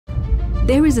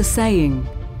There is a saying,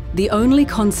 the only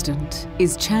constant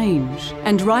is change.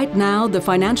 And right now, the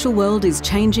financial world is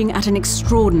changing at an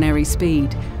extraordinary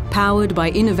speed, powered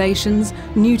by innovations,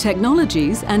 new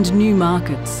technologies and new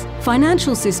markets.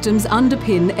 Financial systems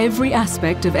underpin every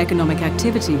aspect of economic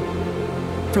activity,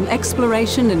 from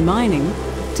exploration and mining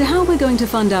to how we're going to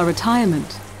fund our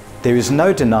retirement. There is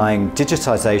no denying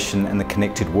digitisation and the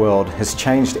connected world has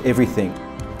changed everything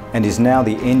and is now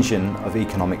the engine of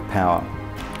economic power.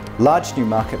 Large new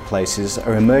marketplaces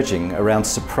are emerging around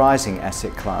surprising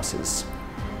asset classes.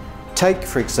 Take,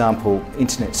 for example,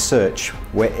 internet search,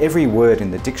 where every word in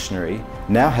the dictionary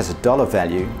now has a dollar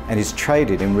value and is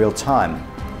traded in real time.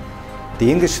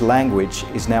 The English language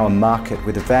is now a market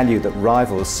with a value that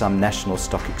rivals some national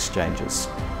stock exchanges.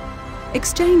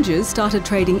 Exchanges started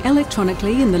trading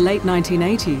electronically in the late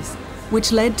 1980s,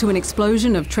 which led to an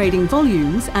explosion of trading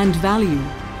volumes and value.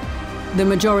 The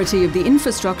majority of the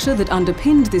infrastructure that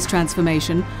underpinned this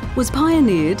transformation was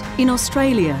pioneered in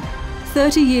Australia.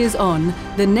 30 years on,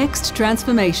 the next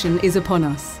transformation is upon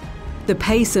us. The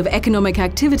pace of economic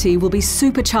activity will be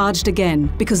supercharged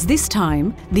again, because this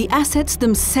time, the assets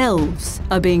themselves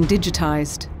are being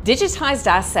digitised. Digitised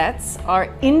assets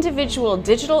are individual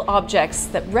digital objects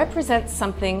that represent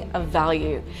something of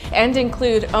value and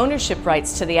include ownership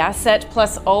rights to the asset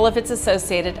plus all of its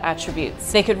associated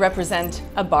attributes. They could represent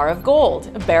a bar of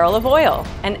gold, a barrel of oil,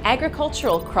 an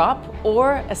agricultural crop,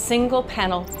 or a single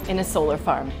panel in a solar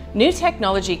farm. New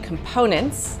technology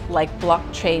components, like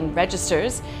blockchain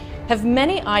registers, have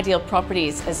many ideal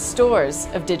properties as stores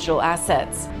of digital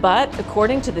assets. But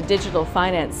according to the Digital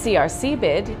Finance CRC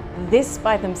Bid, this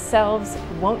by themselves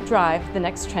won't drive the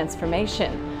next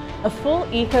transformation. A full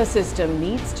ecosystem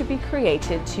needs to be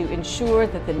created to ensure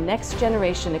that the next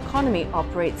generation economy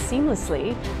operates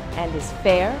seamlessly and is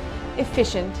fair,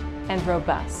 efficient, and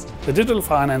robust. The Digital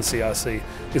Finance CRC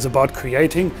is about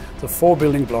creating the 4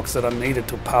 building blocks that are needed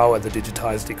to power the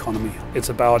digitized economy. It's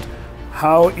about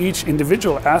how each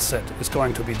individual asset is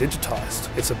going to be digitized.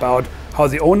 It's about how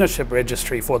the ownership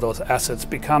registry for those assets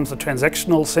becomes a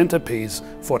transactional centerpiece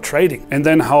for trading, and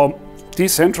then how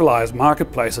decentralized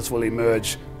marketplaces will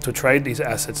emerge to trade these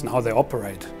assets and how they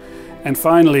operate. And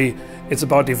finally, it's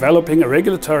about developing a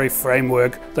regulatory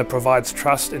framework that provides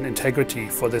trust and integrity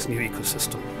for this new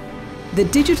ecosystem. The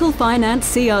Digital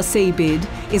Finance CRC Bid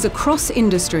is a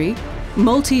cross-industry,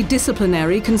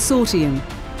 multidisciplinary consortium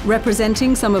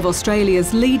representing some of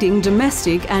Australia's leading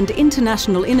domestic and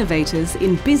international innovators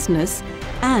in business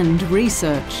and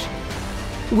research.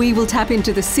 We will tap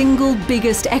into the single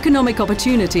biggest economic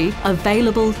opportunity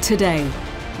available today.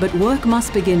 But work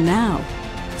must begin now.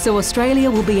 So Australia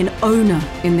will be an owner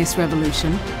in this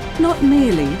revolution, not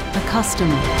merely a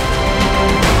customer.